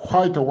for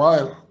quite a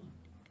while.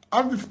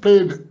 Has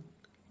displayed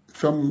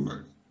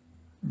some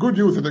good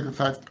use of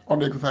exercise on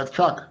the exercise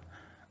track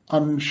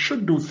and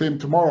should do the same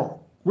tomorrow.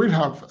 We'll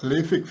have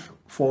Lasix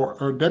for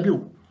her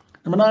debut.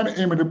 Number 9,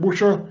 Amy the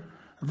Busher,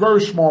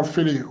 very small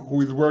filly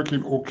who is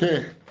working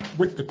okay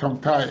with the tongue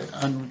tie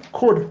and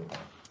could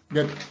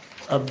get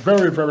a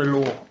very, very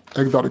low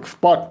exotic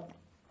spot.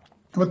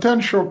 Number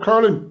 10, Show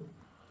Curling,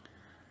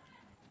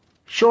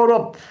 showed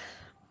up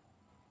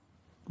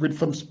with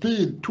some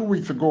speed 2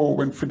 weeks ago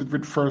when fitted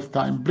with first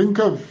time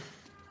blinkers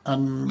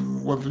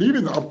and was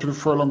leading up to the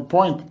furlong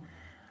point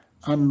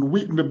and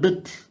weakened a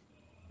bit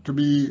to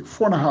be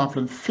 4.5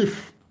 and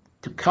 5th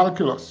to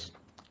Calculus,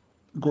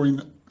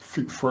 going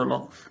 6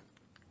 furlongs.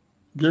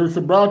 Gary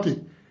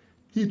Sebrati,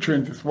 he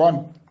trains this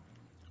one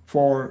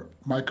for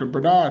Michael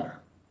Bernard.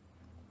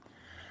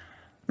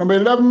 Number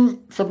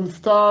 11, 7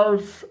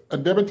 Stars, a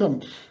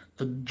debutant,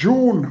 a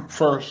June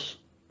 1st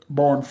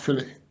born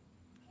filly,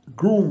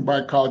 groomed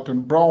by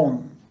Carlton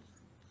Brown,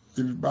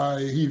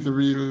 He's the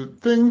Real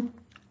Thing,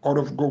 out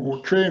of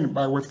Go-Go Train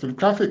by Western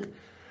Classic.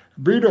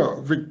 Breeder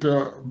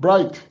Victor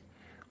Bright,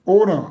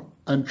 owner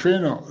and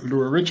trainer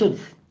Louis Richards.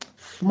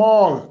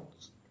 Small,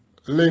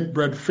 late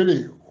bred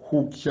filly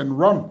who can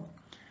run.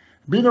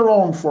 Been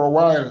around for a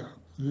while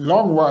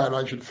long while,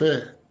 I should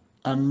say,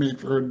 and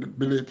makes her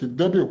belated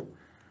debut,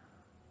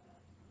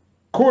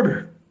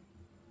 could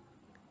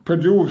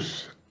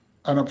produce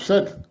an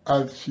upset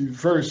as she's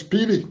very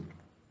speedy.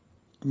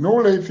 No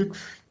Lasix,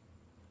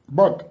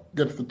 but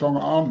gets the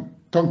tongue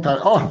tie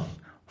on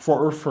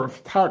for her first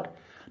start.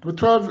 Number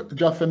 12,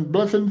 Justin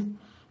Blessing,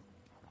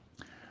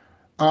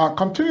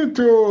 continued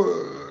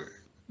to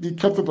be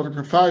kept up on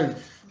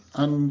exercise,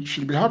 and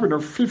she'll be having her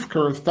 5th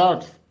career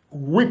start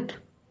with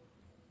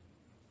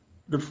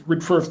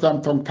first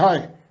time tongue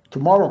tie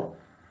tomorrow.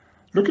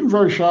 Looking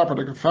very sharp at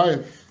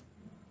exercise,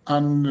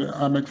 and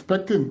I'm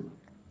expecting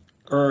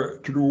her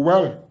to do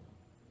well.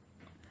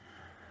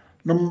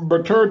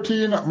 Number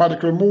 13,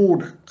 Magical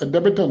Mood, a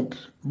debutant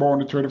born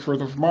the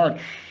 31st of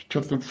March,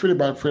 Chestnut Filly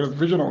by Freda's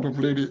Vision out of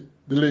the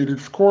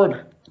ladies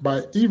scored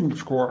by even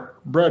score,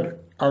 bred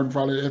Iron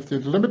Valley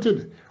Estates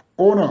Limited,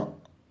 owner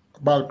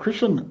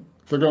Balkrishnan,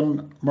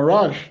 second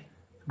Mirage,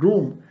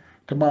 groom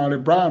Tamale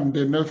Brand,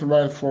 then Nelson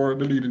Rice for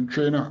the leading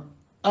trainer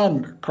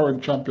and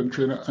current champion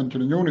trainer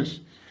Anthony Nunes.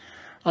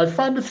 I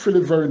find this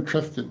filly very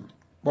interesting,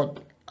 but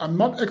I'm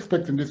not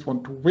expecting this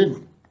one to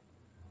win.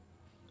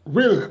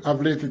 Will have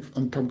Lasix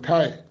and tongue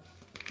tie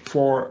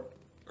for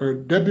her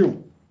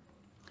debut.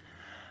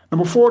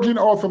 Number 14,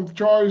 Awesome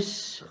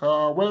Choice,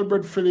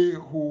 well-bred filly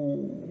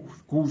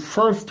whose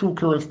first 2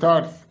 career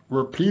starts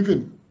were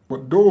pleasing,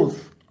 but those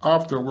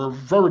after were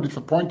very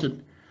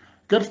disappointing.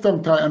 Gets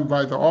tongue tie and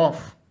visor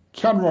off,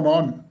 can run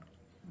on,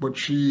 but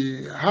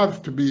she has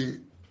to be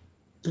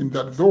in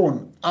that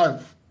zone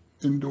as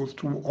in those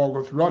 2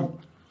 August run.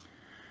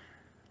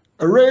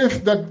 A race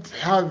that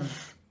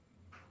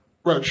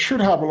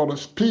should have a lot of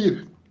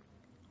speed,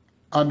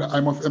 and I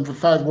must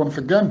emphasize once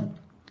again,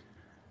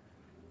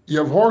 you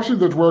have horses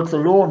that work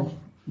alone,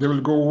 they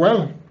will go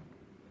well,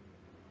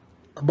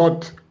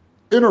 but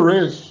in a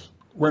race,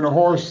 when a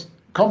horse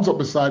comes up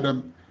beside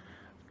them,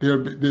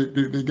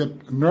 they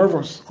get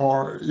nervous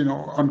or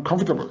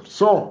uncomfortable.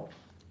 So,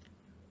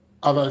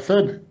 as I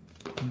said,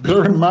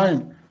 bear in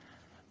mind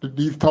that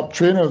these top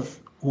trainers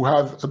who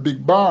have a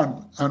big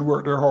barn and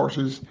work their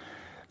horses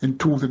in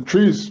 2s and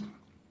 3s.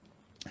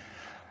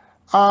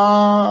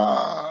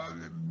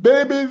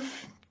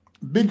 Babies,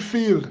 big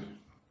field,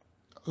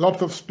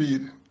 lots of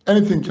speed,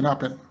 anything can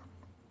happen.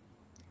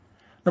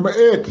 Number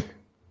 8,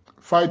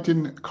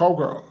 Fighting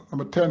Cowgirl.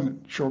 Number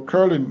 10, Show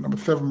Curling. Number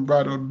 7,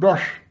 Bridal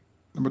Brush.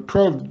 Number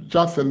 12,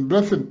 Justin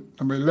Blessing.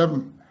 Number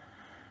 11,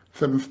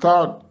 7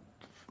 Star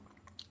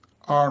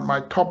are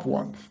my top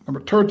ones. Number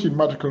 13,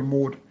 Magical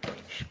Mood,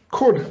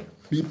 could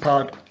be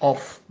part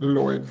of the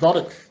low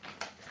exotics.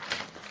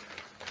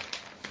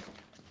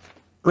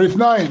 Race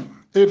 9,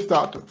 8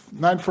 starters,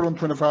 9 furlong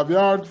 25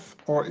 yards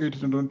or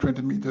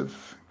 1820 meters.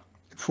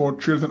 It's for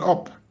trails and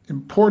up,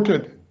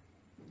 imported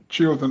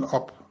trails and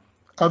up,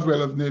 as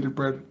well as native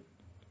bred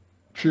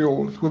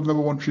trails who have never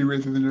won 3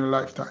 races in their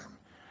lifetime.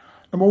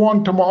 Number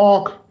 1,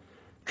 Tomahawk,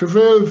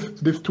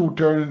 travails this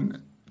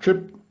 2-turn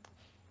trip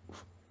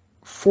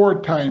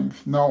 4 times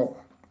now.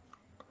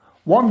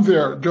 Won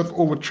there just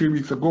over 3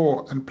 weeks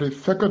ago and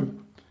placed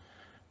second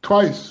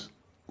twice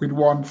with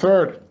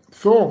 1/3.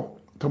 So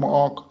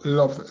Tomahawk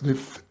loves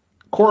this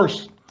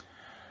course.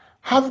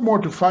 Has more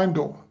to find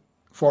though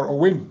for a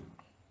win.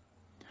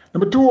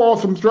 Number 2,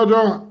 Awesome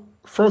Treasure,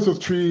 first of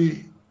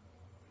 3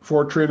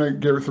 for trainer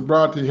Gary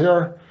Sobrati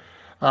here.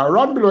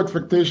 Run below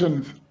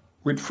expectations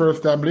with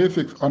first time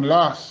Lasix on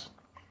last.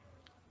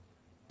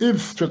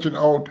 Is stretching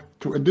out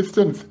to a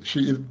distance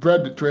she is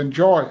bred to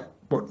enjoy,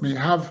 but may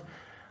have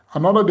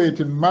another date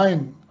in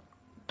mind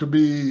to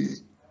be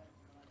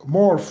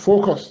more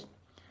focused.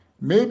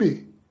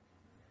 Maybe,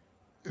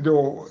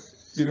 though,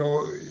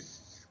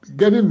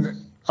 getting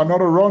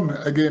another run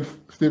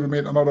against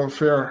stablemate Another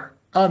Affair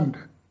and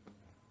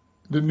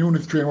the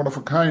Nunes train One of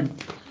a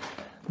Kind.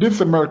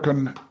 This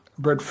American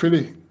bred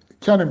filly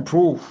can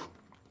improve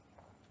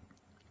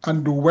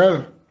and do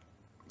well.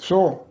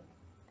 So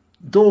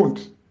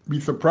don't be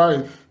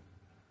surprised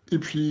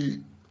if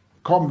she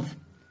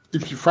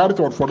fights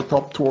out for the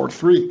top 2 or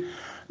 3.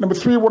 Number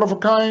 3, One of a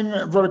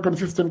Kind, very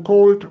consistent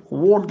colt,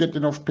 won't get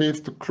enough pace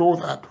to close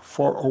at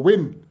for a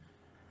win,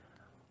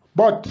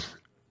 but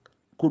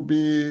could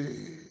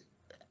be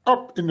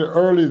up in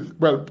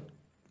the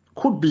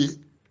could be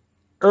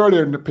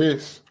earlier in the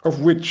pace,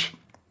 of which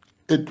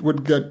it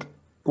would get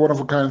One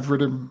of a Kind's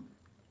rhythm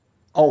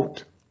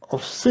out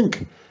of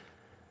sync.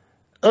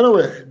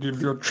 Anyway,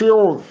 these are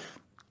trios,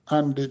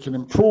 and they can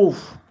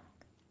improve.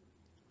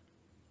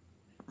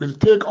 Will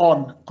take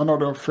on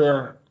Another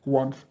Affair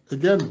once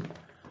again.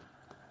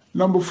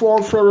 Number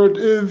 4 favorite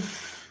is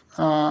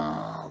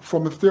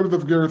from the stables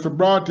of Gary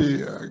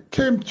Sobrati.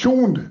 Came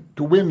tuned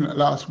to win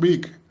last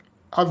week.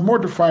 Has more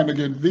to find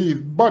against these,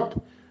 but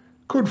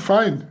could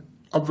find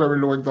a very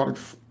low exotic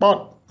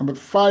spot. Number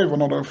 5,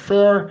 Another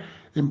Affair,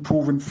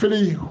 improving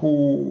filly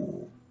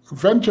who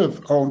ventures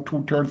around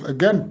 2 turns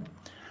again.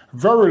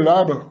 Very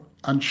reliable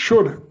and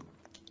should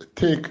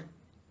take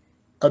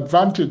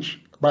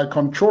advantage by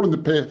controlling the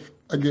pace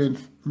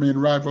against main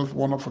rivals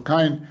One of a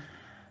Kind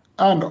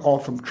and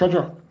Awesome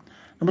Treasure.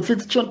 Number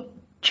 6,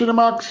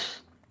 Chinamax,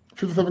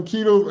 57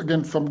 kilos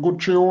against some good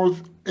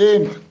trios,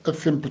 ain't a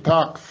simple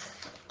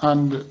task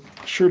and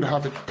should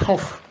have it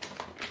tough.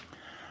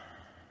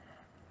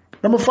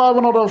 Number 5,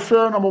 another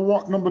affair.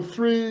 Number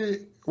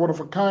 3, one of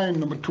a kind.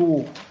 Number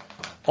 2,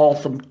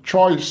 awesome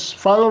choice.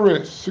 Final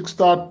race,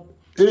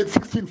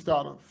 16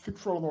 starters,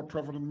 6 furlongs or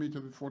 1,200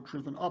 meters before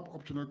children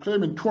up to the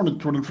claiming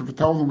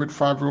 250,000 with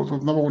 5-year-olds who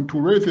have never won 2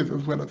 races,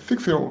 as well as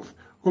 6-year-olds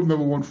who have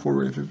never won 4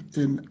 races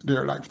in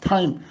their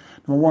lifetime.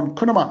 Number 1,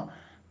 Kunama,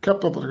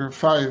 kept up at her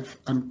size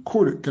and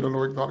could get a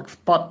low exotic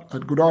spot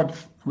at good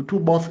odds. Number 2,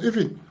 Boss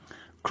Iffy,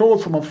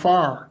 close from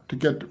afar to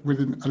get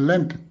within a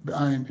length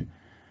behind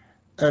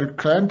El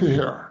Cliente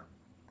here.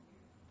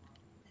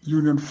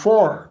 Union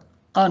 4,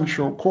 and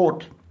Show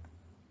Court.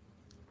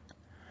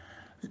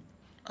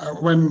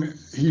 When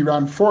he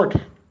ran fourth,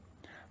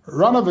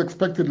 ran as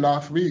expected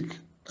last week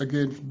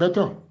against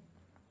Better.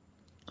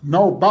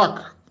 Now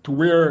back to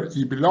where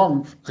he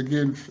belongs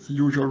against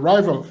usual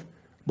rivals,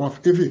 Boss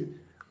Izzy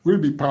will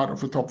be part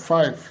of the top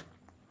 5.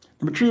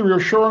 Number 3,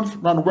 Reassurance,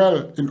 ran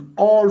well in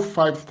all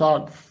 5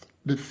 starts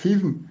this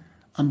season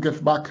and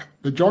gets back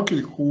the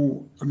jockey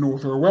who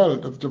knows her well,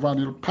 that's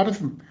Giovanni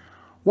Patterson.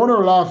 Won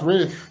her last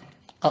race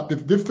at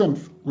this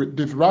distance with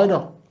this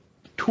rider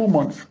 2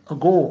 months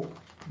ago,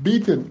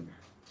 beating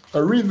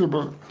a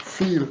reasonable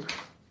field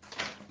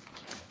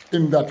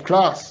in that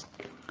class.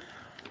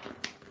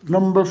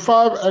 Number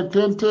 5, El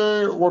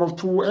Cliente, one of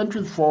 2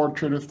 entries for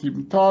trainer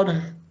Stephen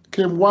Todd,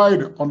 came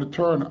wide on the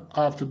turn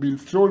after being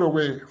slowed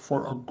away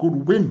for a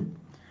good win.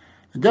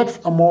 He gets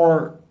a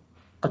more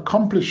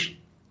accomplished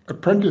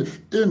apprentice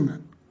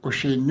in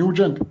O'Shane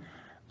Nugent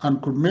and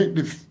could make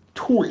this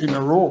 2 in a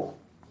row.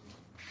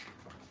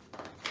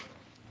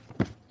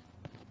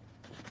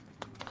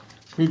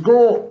 We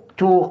go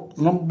to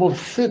number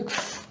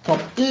 6,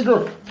 Top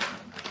Eagle.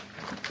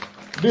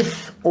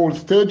 This old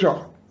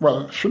stager,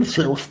 well, I shouldn't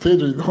say old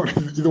stager,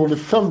 he's only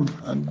 7,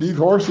 and these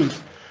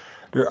horses,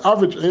 their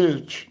average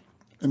age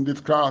in this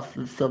class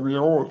is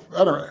 7-year-olds.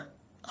 Anyway,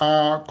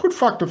 could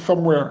factor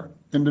somewhere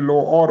in the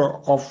low order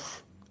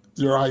of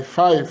your high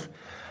 5.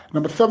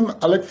 Number 7,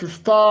 Alexis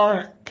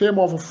Starr, came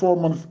off a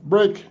 4-month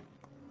break,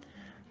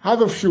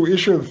 has a few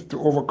issues to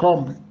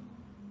overcome,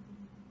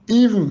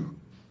 even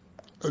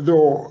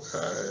though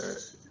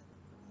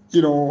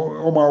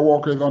Omar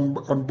Walker is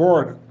on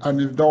board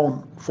and is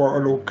down for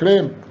a low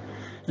claim.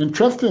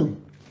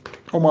 Interesting,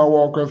 Omar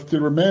Walker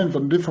still remains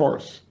on this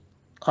horse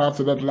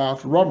after that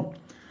last run,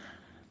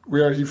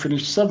 where he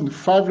finished 7th,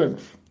 5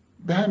 lengths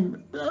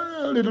behind,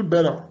 a little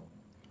better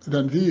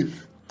than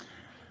these.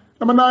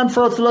 Number 9,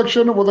 first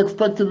selection, was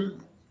expected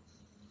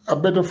a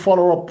better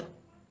follow-up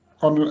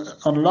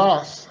on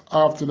last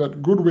after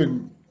that good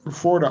win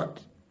before that,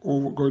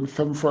 over going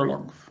 7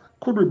 furlongs.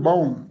 Could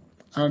rebound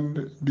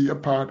and be a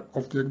part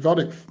of the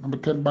exotics. Number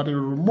 10,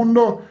 Battle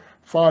Mundo,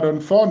 father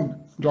and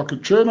son, jockey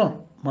trainer,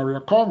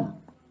 Maria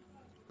Kong,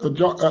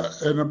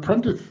 an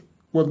apprentice,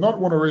 was not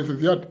won a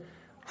races yet,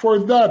 for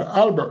his dad,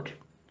 Albert.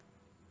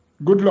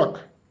 Good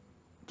luck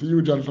to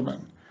you,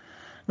 gentlemen.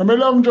 Number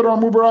 11, General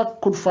Mubarak,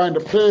 could find a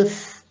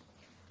place.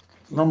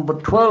 Number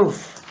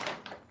 12,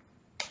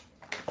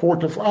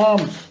 Court of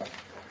Arms,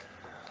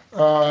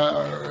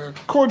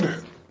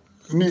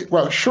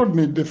 should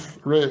need this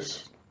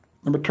race.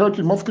 Number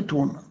 13,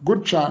 Muscatoon,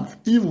 good chance,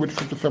 even with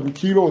 57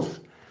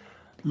 kilos.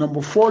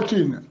 Number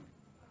 14,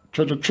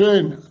 Treasure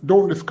Chain,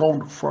 don't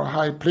discount for a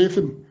high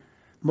placing.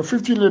 Number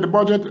 15, Lady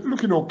Budget,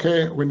 looking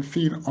okay when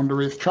seen on the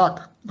racetrack.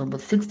 Number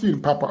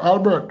 16, Papa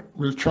Albert,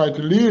 will try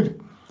to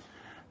lead.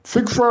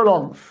 6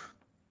 furlongs,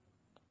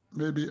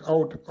 maybe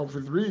out of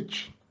his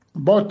reach,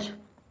 but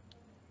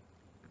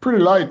pretty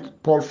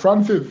light. Paul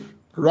Francis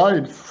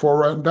rides for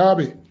Ryan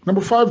Derby.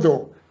 Number 5,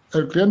 though,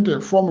 El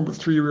Cliente, form number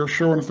 3,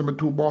 Reassurance, number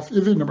 2, Boss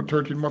Izzy, number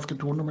 13,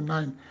 Muscatoon, number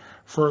 9,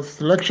 first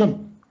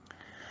selection.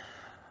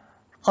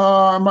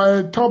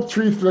 My top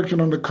 3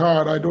 selection on the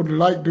card, I don't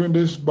like doing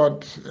this,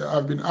 but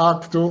I've been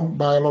asked to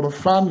by a lot of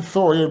fans,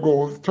 so here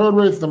goes. 3rd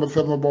race, number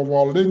 7, Above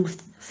All Links.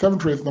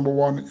 7th race, number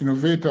 1,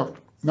 Innovator.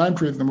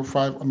 9th race, number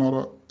 5,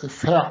 Another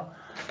Affair.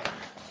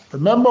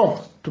 Remember,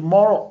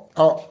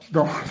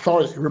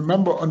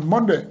 remember on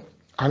Monday,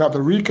 I'll have a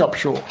recap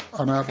show,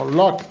 and I have a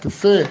lot to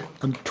say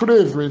on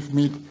today's race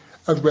meet,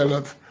 as well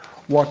as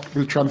what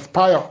will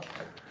transpire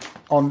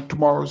on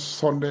tomorrow's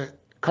Sunday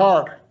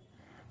card.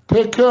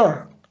 Take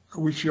care. I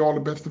wish you all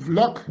the best of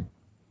luck.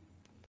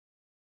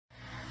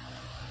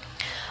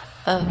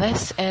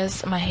 This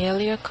is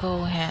Mahalia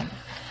Cohen.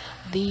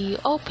 The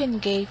Open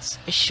Gates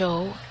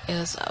show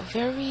is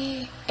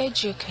very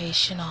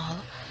educational,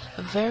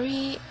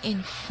 very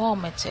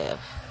informative.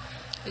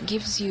 It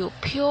gives you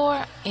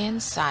pure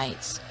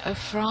insights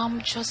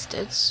from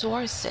trusted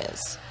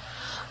sources.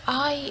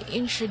 I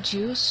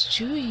introduce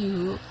to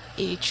you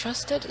a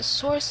trusted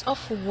source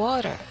of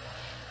water,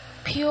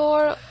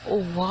 pure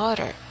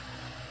water,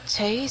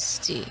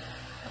 tasty,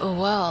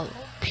 well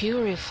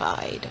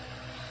purified.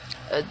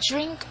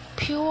 Drink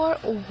pure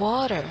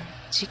water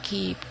to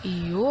keep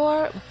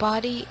your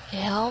body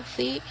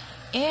healthy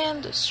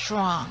and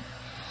strong.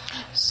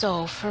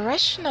 So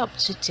freshen up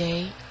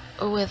today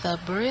with a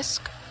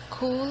brisk,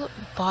 cool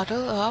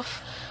bottle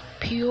of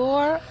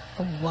pure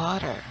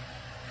water.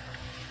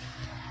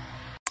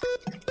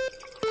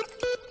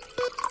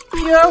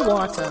 Pure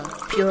water,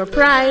 pure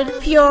pride,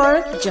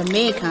 pure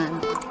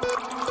Jamaican.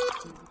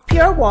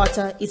 Pure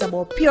water is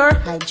about pure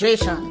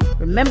hydration.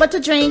 Remember to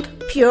drink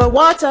pure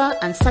water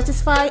and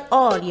satisfy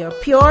all your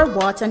pure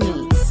water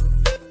needs.